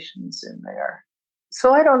observations in there.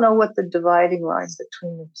 So I don't know what the dividing line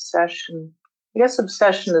between obsession. I guess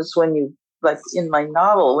obsession is when you, like in my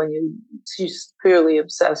novel, she's clearly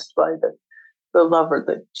obsessed by the lover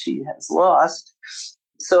that she has lost.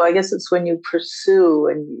 So I guess it's when you pursue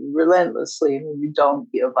and you relentlessly and you don't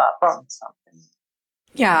give up on something.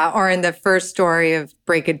 Yeah, or in the first story of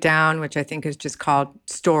Break It Down, which I think is just called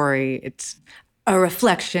Story, it's a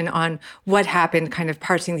reflection on what happened, kind of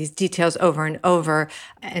parsing these details over and over,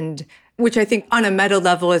 and which I think on a meta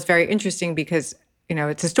level is very interesting because,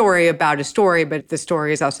 it's a story about a story, but the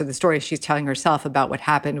story is also the story she's telling herself about what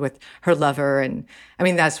happened with her lover. And I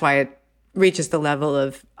mean, that's why it reaches the level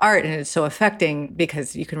of art and it's so affecting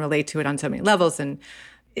because you can relate to it on so many levels. And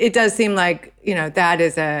it does seem like, that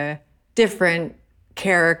is a different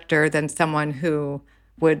character than someone who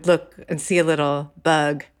would look and see a little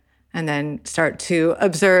bug and then start to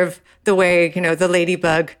observe the way, the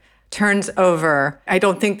ladybug turns over. I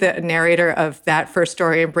don't think the narrator of that first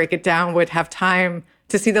story and Break It Down would have time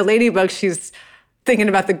to see the ladybug. She's thinking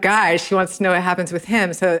about the guy. She wants to know what happens with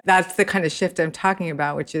him. So that's the kind of shift I'm talking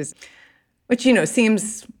about, which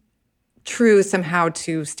seems true somehow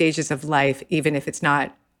to stages of life, even if it's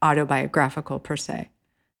not autobiographical per se.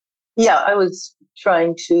 Yeah, I was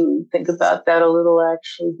trying to think about that a little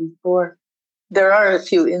actually before. There are a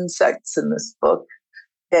few insects in this book,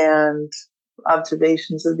 and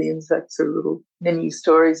observations of the insects are little mini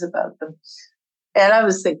stories about them. And I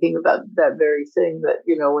was thinking about that very thing that,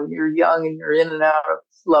 when you're young and you're in and out of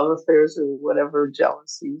love affairs or whatever,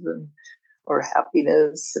 jealousies or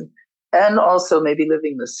happiness, and also maybe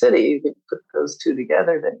living in the city, you can put those two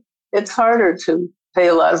together, then it's harder to pay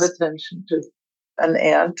a lot of attention to an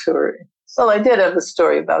ant I did have a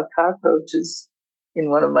story about cockroaches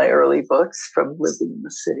in one of my early books from living in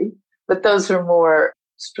the city, but those are more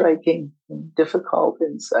striking and difficult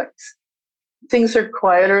insects. Things are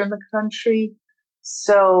quieter in the country,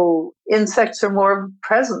 so insects are more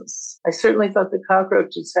presence. I certainly thought the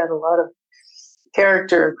cockroaches had a lot of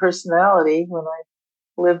character and personality when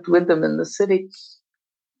I lived with them in the city.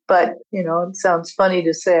 But, it sounds funny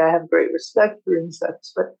to say I have great respect for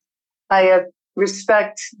insects, but I have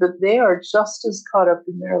respect that they are just as caught up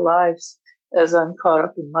in their lives as I'm caught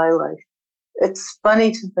up in my life. It's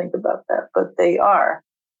funny to think about that, but they are.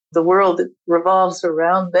 The world revolves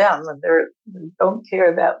around them, and they don't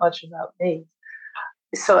care that much about me.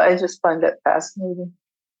 So I just find that fascinating.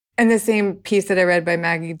 And the same piece that I read by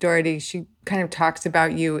Maggie Doherty, she kind of talks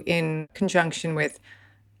about you in conjunction with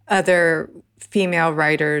other female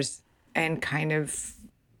writers and kind of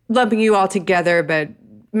lumping you all together, but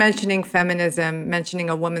mentioning feminism, mentioning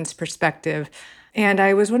a woman's perspective. And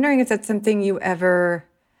I was wondering if that's something you ever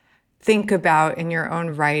think about in your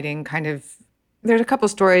own writing. Kind of, there's a couple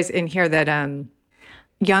stories in here that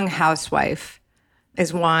Young Housewife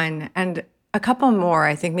is one, and a couple more.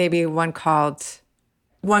 I think maybe one called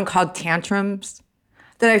Tantrums,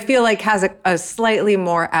 that I feel like has a slightly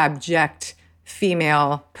more abject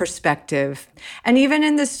female perspective. And even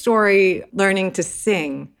in this story, Learning to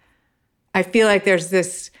Sing, I feel like there's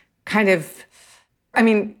this kind of, I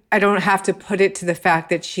mean, I don't have to put it to the fact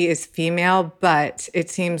that she is female, but it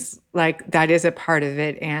seems like that is a part of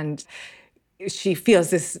it. And she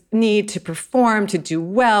feels this need to perform, to do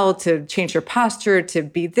well, to change her posture, to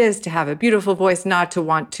be this, to have a beautiful voice, not to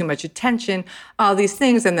want too much attention, all these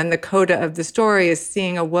things. And then the coda of the story is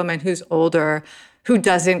seeing a woman who's older, who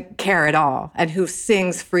doesn't care at all, and who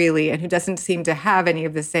sings freely, and who doesn't seem to have any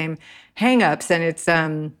of the same hangups. And it's,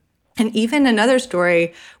 and even another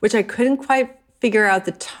story, which I couldn't quite figure out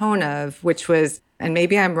the tone of, which was, and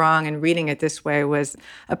maybe I'm wrong in reading it this way, was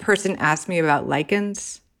a person asked me about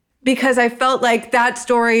lichens. Because I felt like that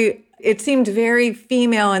story, it seemed very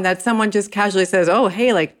female, and that someone just casually says, oh,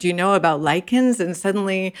 hey, like, do you know about lichens? And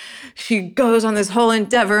suddenly she goes on this whole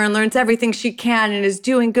endeavor and learns everything she can and is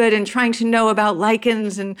doing good and trying to know about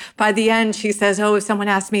lichens. And by the end, she says, oh, if someone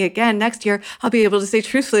asks me again next year, I'll be able to say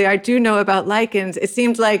truthfully, I do know about lichens. It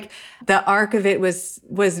seemed like the arc of it was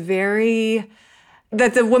very,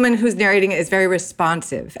 that the woman who's narrating it is very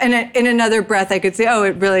responsive. And in another breath, I could say, oh,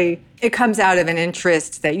 it comes out of an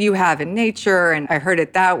interest that you have in nature. And I heard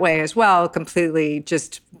it that way as well, completely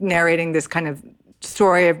just narrating this kind of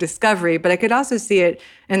story of discovery. But I could also see it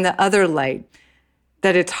in the other light,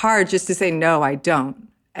 that it's hard just to say, no, I don't,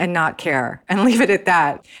 and not care and leave it at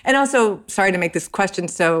that. And also, sorry to make this question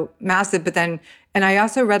so massive, but then, and I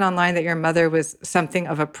also read online that your mother was something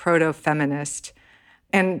of a proto-feminist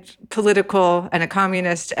and political and a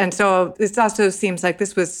communist. And so this also seems like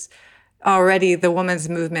this was already, the women's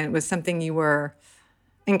movement was something you were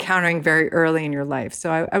encountering very early in your life.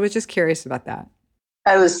 So I was just curious about that.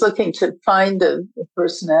 I was looking to find a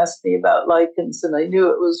person asked me about lichens, and I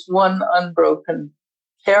knew it was one unbroken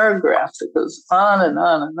paragraph that goes on and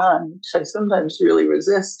on and on, which I sometimes really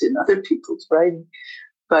resist in other people's writing.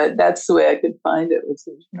 But that's the way I could find it, was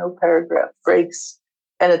there's no paragraph breaks.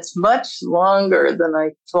 And it's much longer than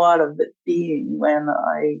I thought of it being when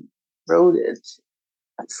I wrote it.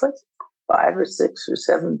 It's like 5 or 6 or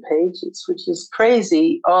 7 pages, which is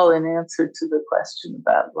crazy, all in answer to the question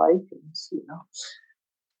about lichens, you know.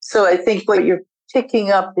 So I think what you're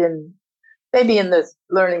picking up in, maybe in the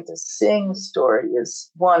Learning to Sing story,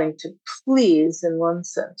 is wanting to please in one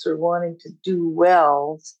sense, or wanting to do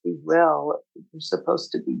well, to be well, what you're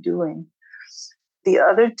supposed to be doing. The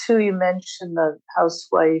other two you mentioned, the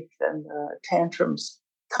housewife and the tantrums,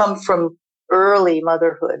 come from early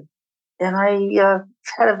motherhood. And I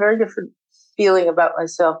had a very different feeling about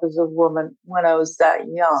myself as a woman when I was that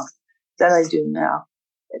young than I do now.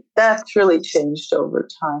 That's really changed over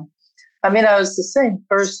time. I mean, I was the same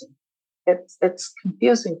person. It's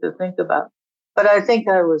confusing to think about. But I think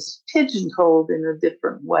I was pigeonholed in a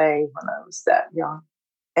different way when I was that young.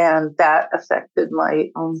 And that affected my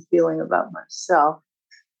own feeling about myself.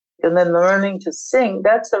 And then Learning to Sing,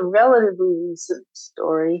 that's a relatively recent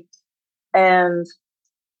story. And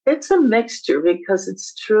it's a mixture, because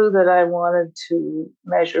it's true that I wanted to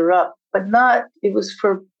measure up, but not, it was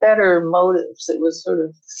for better motives. It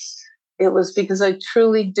was because I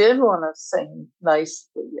truly did want to sing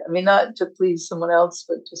nicely. I mean, not to please someone else,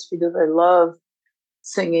 but just because I love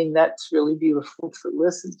singing that's really beautiful to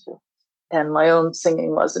listen to. And my own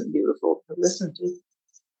singing wasn't beautiful to listen to.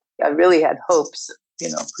 I really had hopes of,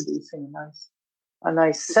 producing a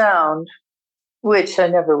nice sound, which I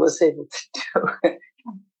never was able to do.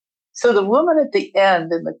 So the woman at the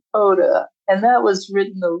end in the coda, and that was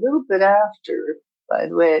written a little bit after, by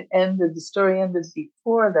the way, the story ended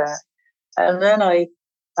before that. And then I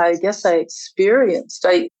guess I experienced,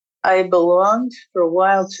 I belonged for a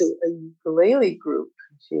while to a ukulele group.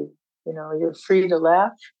 You're free to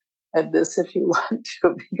laugh at this if you want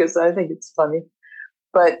to, because I think it's funny.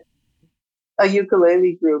 But a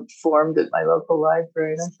ukulele group formed at my local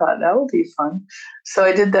library, and I thought that would be fun. So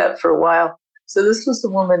I did that for a while. So this was the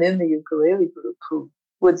woman in the ukulele group who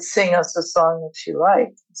would sing us a song that she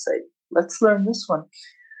liked and say, let's learn this one.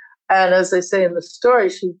 And as I say in the story,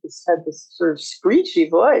 she just had this sort of screechy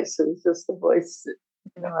voice. It was just a voice that,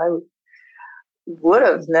 I would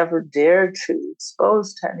have never dared to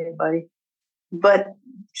expose to anybody. But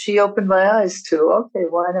she opened my eyes to, okay,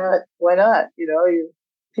 why not? Why not?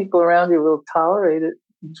 people around you will tolerate it,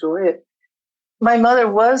 enjoy it. My mother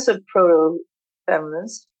was a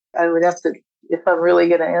proto-feminist. I would have to, if I'm really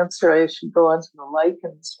going to answer, I should go on to the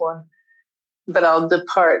lichens one. But I'll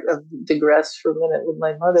digress for a minute with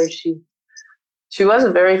my mother. She was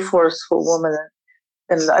a very forceful woman,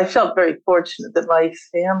 and I felt very fortunate that my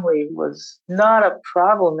family was not a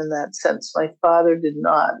problem in that sense. My father did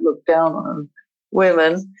not look down on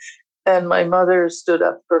women, and my mother stood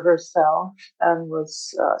up for herself and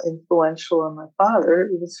was influential on my father.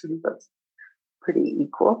 It was sort of a pretty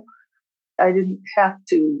equal. I didn't have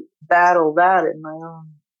to battle that in my own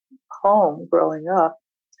home growing up.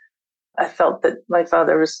 I felt that my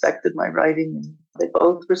father respected my writing, and they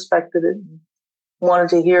both respected it, and wanted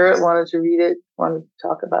to hear it, wanted to read it, wanted to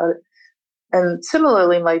talk about it. And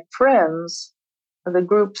similarly, my friends, the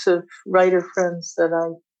groups of writer friends that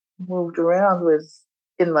I moved around with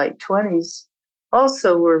in my 20s,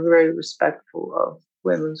 also were very respectful of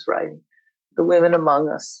women's writing, the women among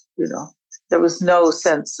us, you know. There was no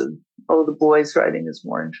sense of, oh, the boys' writing is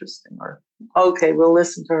more interesting, or, okay, we'll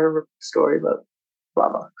listen to her story about blah,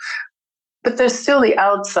 blah. But there's still the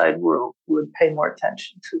outside world would pay more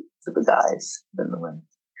attention to the guys than the women.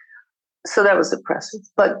 So that was impressive.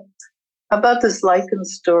 But about this lichen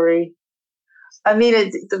story, I mean,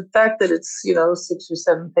 the fact that it's, 6 or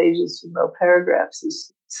 7 pages with no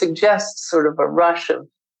paragraphs suggests sort of a rush of,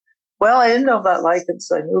 well, I didn't know about lichens,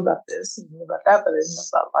 so I knew about this and knew about that, but I didn't know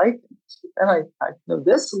about lichens. And I know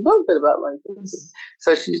this, a little bit about lichens. And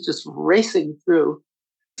so she's just racing through.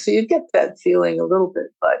 So you get that feeling a little bit,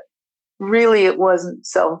 but really it wasn't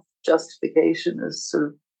self-justification as sort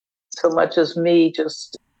of so much as me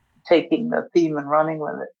just taking the theme and running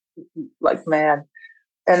with it like mad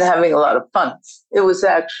and having a lot of fun. It was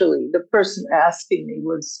actually the person asking me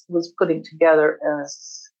was putting together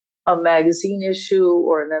a magazine issue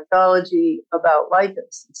or an anthology about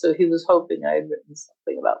lichens. So he was hoping I had written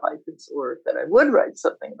something about lichens, or that I would write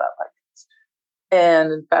something about lichens.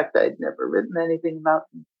 And in fact, I'd never written anything about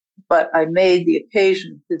them. But I made the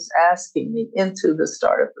occasion of his asking me into the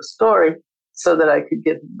start of the story so that I could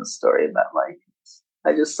give him the story about lichens.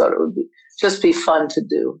 I just thought it would just be fun to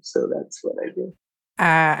do. So that's what I did.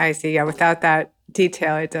 I see. Yeah, without that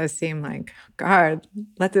detail, it does seem like, God,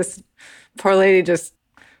 let this poor lady just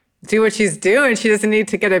do what she's doing. She doesn't need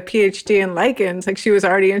to get a PhD in lichens. Like, she was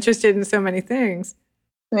already interested in so many things.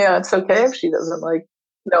 Yeah, it's okay if she doesn't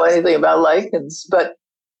know anything about lichens. But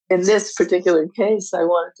in this particular case, I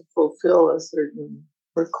wanted to fulfill a certain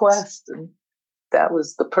request, and that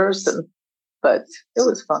was the person. But it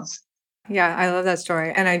was fun. Yeah, I love that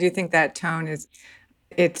story. And I do think that tone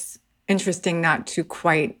it's interesting not to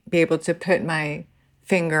quite be able to put my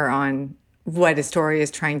finger on what a story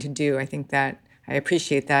is trying to do. I think that I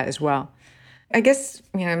appreciate that as well. I guess,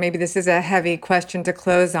 maybe this is a heavy question to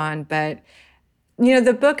close on, but,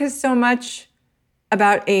 the book is so much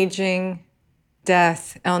about aging,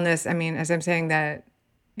 death, illness. I mean, as I'm saying that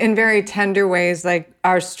in very tender ways, like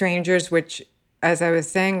Our Strangers, which, as I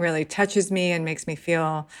was saying, really touches me and makes me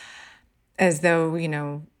feel as though,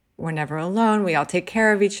 we're never alone. We all take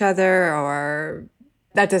care of each other, or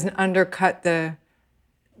that doesn't undercut the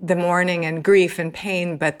mourning and grief and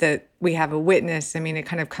pain, but that we have a witness. I mean, it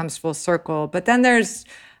kind of comes full circle. But then there's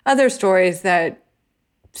other stories that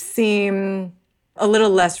seem a little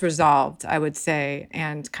less resolved, I would say,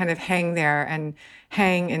 and kind of hang there and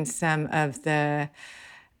hang in some of the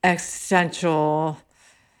existential,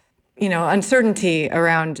 uncertainty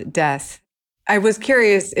around death. I was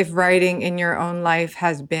curious if writing in your own life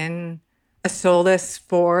has been a solace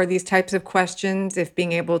for these types of questions, if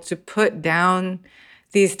being able to put down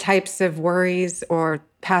these types of worries or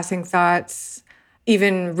passing thoughts,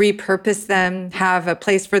 even repurpose them, have a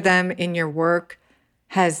place for them in your work,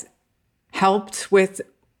 has helped with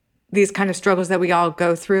these kind of struggles that we all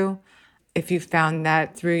go through. If you found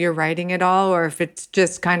that through your writing at all, or if it's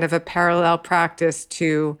just kind of a parallel practice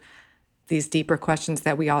to these deeper questions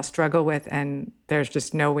that we all struggle with, and there's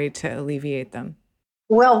just no way to alleviate them.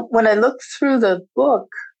 Well, when I look through the book,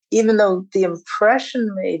 even though the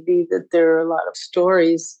impression may be that there are a lot of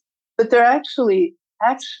stories, but there actually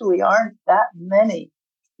aren't that many.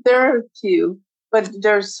 There are a few, but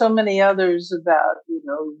there's so many others about,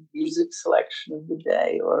 music selection of the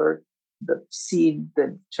day, or the seed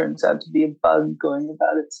that turns out to be a bug going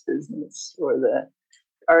about its business, or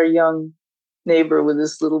our young neighbor with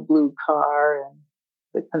his little blue car, and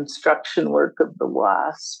the construction work of the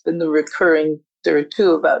wasp, and there are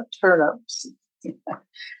 2 about turnips.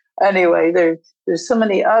 Anyway, there's so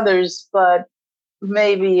many others, but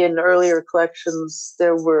maybe in earlier collections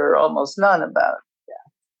there were almost none about.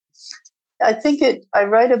 I think I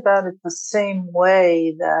write about it the same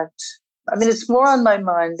way that, I mean, it's more on my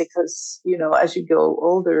mind because, as you get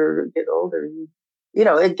older,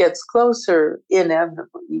 it gets closer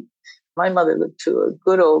inevitably. My mother lived to a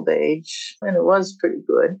good old age, and it was pretty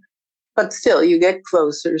good, but still you get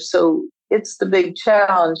closer. So it's the big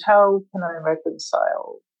challenge. How can I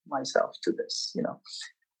reconcile myself to this?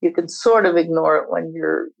 You can sort of ignore it when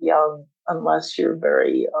you're young, unless you're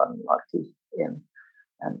very unlucky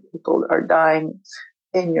and people are dying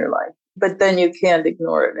in your life. But then you can't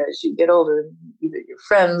ignore it as you get older. Either your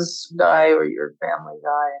friends die or your family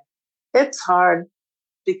die. It's hard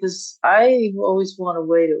because I always want a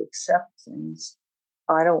way to accept things.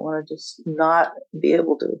 I don't want to just not be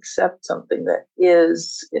able to accept something that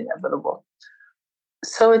is inevitable.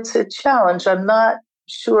 So it's a challenge. I'm not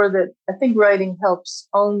sure that I think writing helps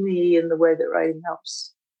only in the way that writing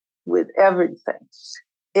helps with everything.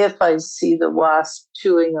 If I see the wasp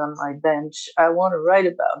chewing on my bench, I want to write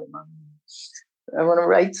about him. I want to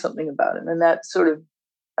write something about him. And that sort of,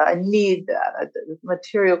 I need that. The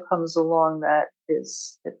material comes along that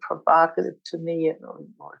is provocative to me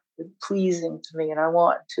or pleasing to me, and I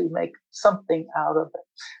want to make something out of it.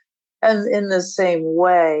 And in the same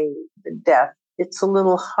way, the death, it's a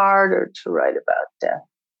little harder to write about death,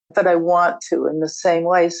 but I want to in the same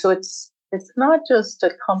way. So it's not just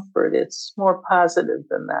a comfort, it's more positive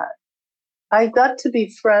than that. I got to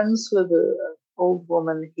be friends with an old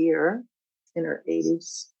woman here in her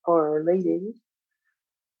 80s or late 80s.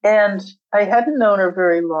 And I hadn't known her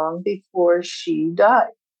very long before she died.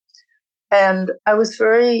 And I was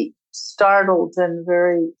very startled and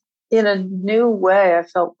in a new way, I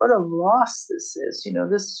felt what a loss this is.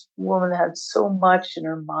 This woman had so much in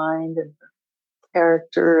her mind and her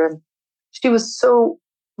character, and she was so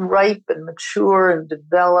ripe and mature and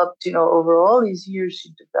developed, over all these years she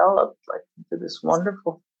developed like into this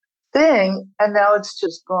wonderful thing, and now it's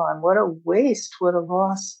just gone. What a waste, what a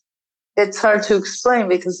loss. It's hard to explain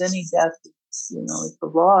because any death is a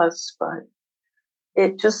loss, but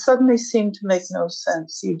it just suddenly seemed to make no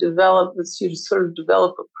sense. You sort of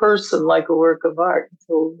develop a person like a work of art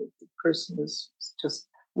until the person is just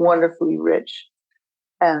wonderfully rich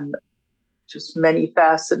and just many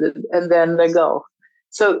faceted, and then they go.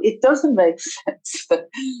 So it doesn't make sense.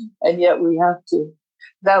 And yet we have to.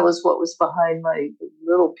 That was what was behind my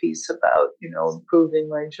little piece about, improving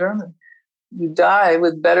my German. You die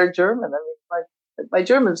with better German. I mean, my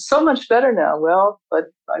German's so much better now. Well, but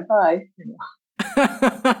bye-bye.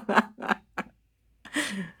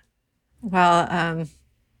 Well,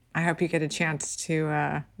 I hope you get a chance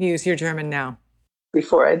to use your German now.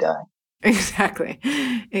 Before I die. Exactly.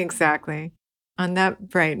 On that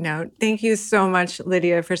bright note, thank you so much,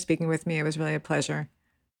 Lydia, for speaking with me. It was really a pleasure.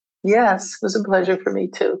 Yes, it was a pleasure for me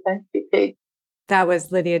too. Thank you, Kate. That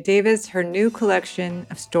was Lydia Davis. Her new collection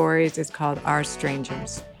of stories is called Our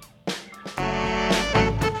Strangers.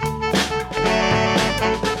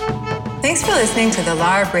 Thanks for listening to the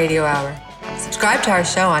LARB Radio Hour. Subscribe to our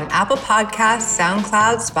show on Apple Podcasts,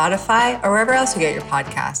 SoundCloud, Spotify, or wherever else you get your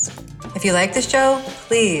podcasts. If you like the show,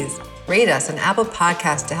 please rate us on Apple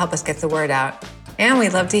Podcasts to help us get the word out. And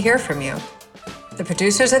we'd love to hear from you. The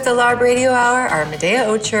producers at the LARB Radio Hour are Medea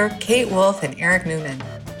Ocher, Kate Wolf, and Eric Newman.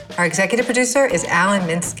 Our executive producer is Alan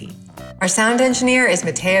Minsky. Our sound engineer is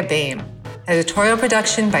Matea Bain. Editorial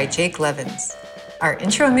production by Jake Levins. Our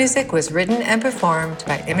intro music was written and performed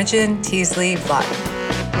by Imogen Teasley Vaughton.